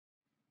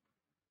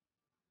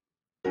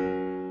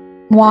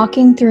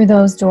walking through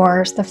those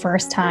doors the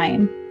first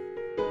time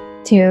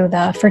to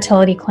the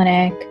fertility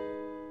clinic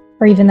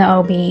or even the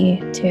OB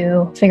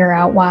to figure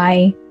out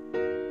why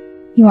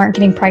you aren't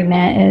getting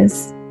pregnant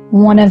is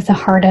one of the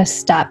hardest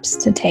steps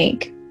to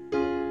take.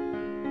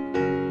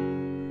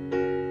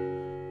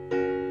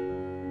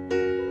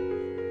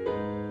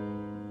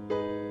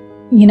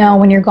 You know,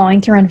 when you're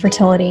going through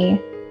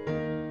infertility,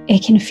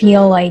 it can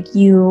feel like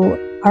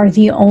you are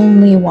the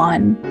only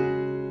one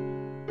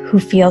who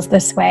feels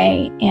this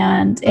way,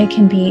 and it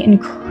can be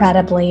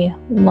incredibly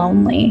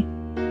lonely.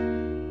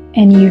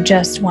 And you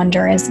just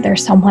wonder, is there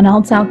someone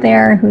else out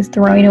there who's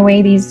throwing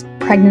away these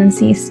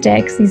pregnancy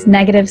sticks, these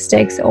negative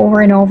sticks over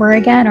and over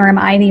again, or am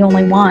I the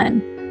only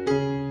one?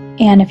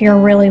 And if you're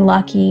really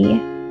lucky,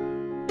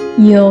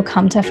 you'll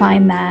come to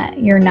find that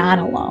you're not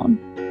alone.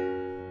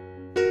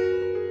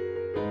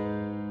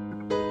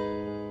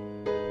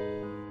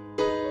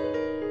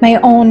 My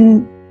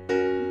own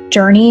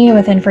journey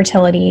with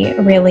infertility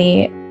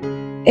really,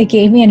 it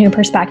gave me a new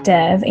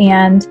perspective,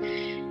 and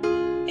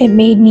it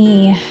made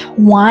me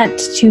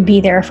want to be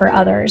there for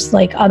others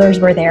like others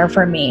were there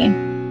for me.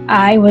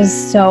 I was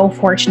so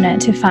fortunate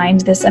to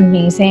find this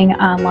amazing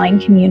online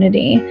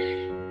community,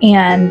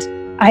 and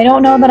I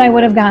don't know that I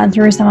would have gotten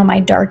through some of my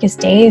darkest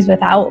days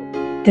without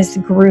this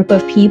group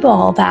of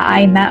people that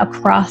I met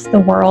across the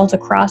world,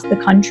 across the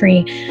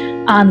country,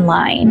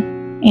 online.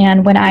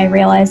 And when I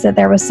realized that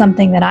there was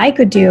something that I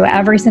could do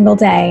every single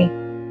day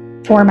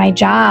for my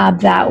job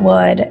that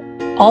would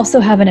also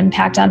have an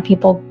impact on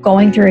people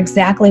going through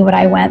exactly what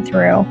I went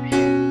through,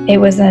 it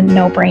was a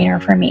no-brainer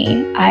for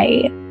me.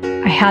 I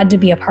had to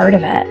be a part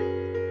of it.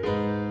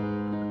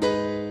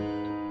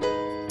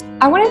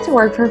 I wanted to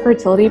work for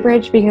Fertility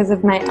Bridge because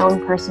of my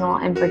own personal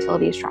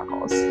infertility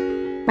struggles.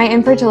 My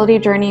infertility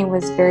journey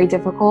was very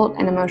difficult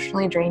and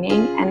emotionally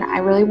draining, and I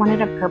really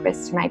wanted a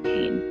purpose to my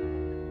pain.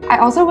 I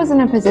also was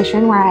in a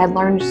position where I had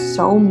learned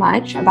so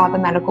much about the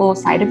medical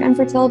side of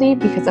infertility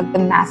because of the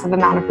massive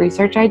amount of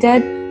research I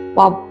did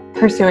while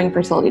pursuing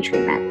fertility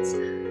treatments.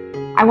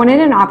 I wanted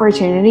an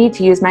opportunity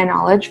to use my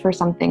knowledge for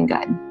something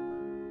good.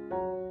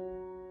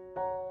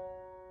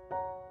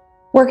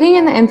 Working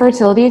in the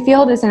infertility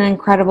field is an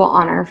incredible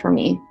honor for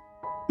me.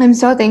 I'm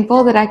so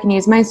thankful that I can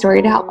use my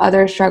story to help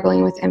others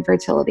struggling with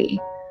infertility.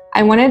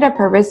 I wanted a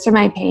purpose to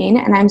my pain,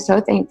 and I'm so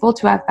thankful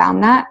to have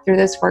found that through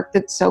this work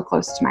that's so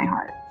close to my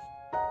heart.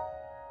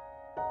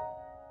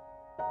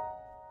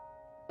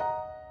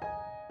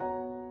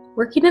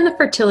 Working in the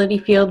fertility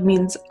field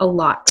means a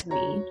lot to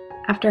me.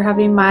 After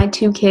having my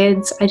 2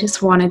 kids, I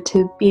just wanted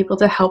to be able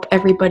to help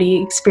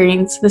everybody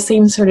experience the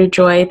same sort of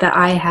joy that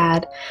I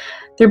had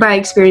through my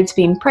experience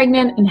being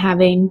pregnant and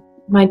having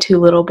my 2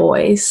 little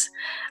boys.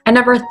 I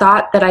never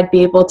thought that I'd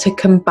be able to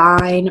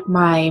combine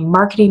my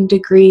marketing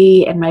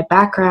degree and my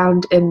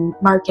background in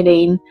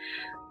marketing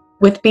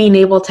with being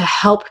able to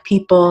help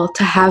people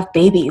to have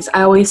babies.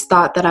 I always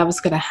thought that I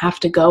was going to have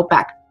to go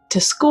back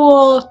to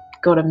school,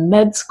 go to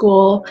med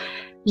school,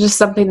 just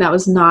something that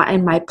was not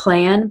in my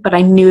plan, but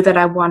I knew that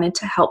I wanted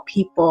to help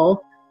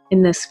people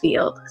in this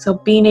field. So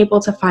being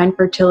able to find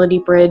Fertility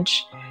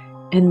Bridge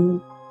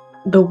in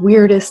the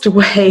weirdest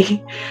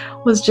way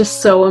was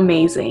just so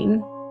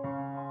amazing.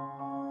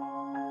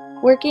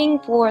 Working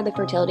for the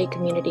fertility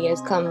community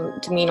has come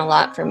to mean a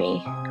lot for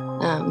me.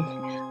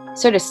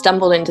 Sort of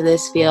stumbled into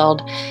this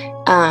field,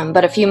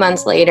 but a few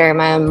months later,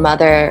 my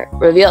mother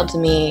revealed to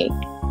me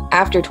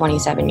after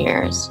 27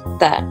 years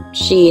that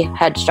she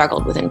had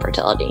struggled with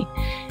infertility,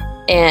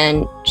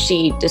 and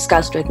she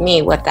discussed with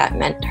me what that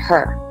meant to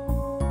her.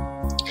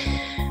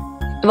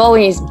 I've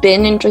always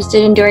been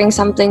interested in doing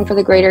something for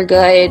the greater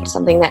good,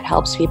 something that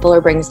helps people or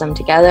brings them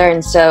together,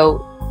 and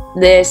so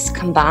this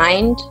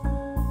combined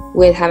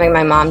with having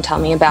my mom tell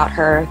me about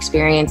her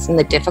experience and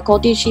the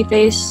difficulties she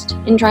faced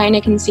in trying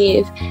to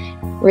conceive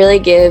really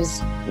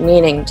gives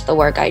meaning to the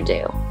work I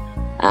do.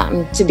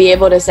 To be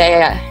able to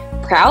say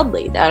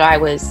proudly that I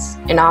was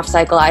an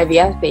off-cycle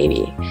IVF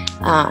baby,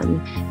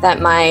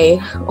 that my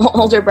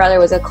older brother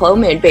was a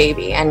Clomid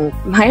baby, and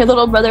my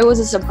little brother was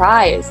a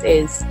surprise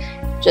is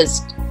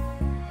just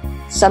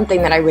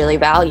something that I really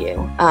value,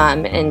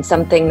 and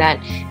something that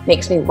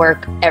makes me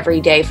work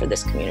every day for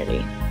this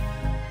community.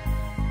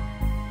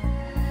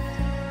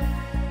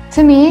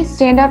 To me,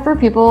 stand up for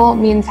people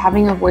means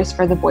having a voice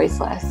for the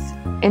voiceless.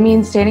 It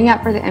means standing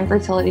up for the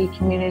infertility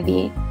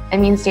community. It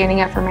means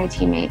standing up for my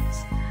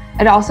teammates.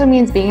 It also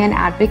means being an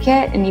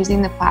advocate and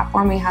using the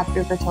platform we have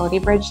through Fertility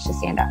Bridge to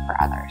stand up for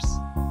others.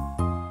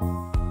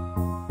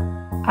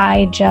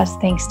 I just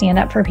think stand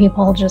up for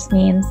people just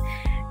means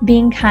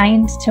being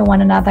kind to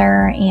one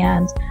another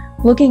and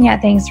looking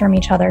at things from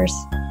each other's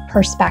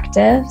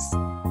perspectives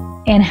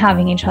and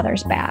having each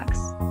other's backs.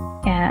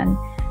 And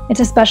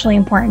it's especially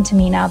important to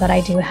me now that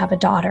I do have a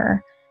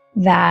daughter,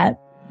 that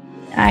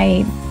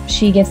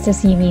she gets to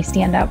see me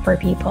stand up for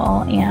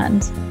people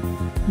and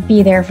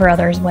be there for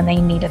others when they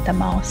need it the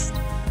most.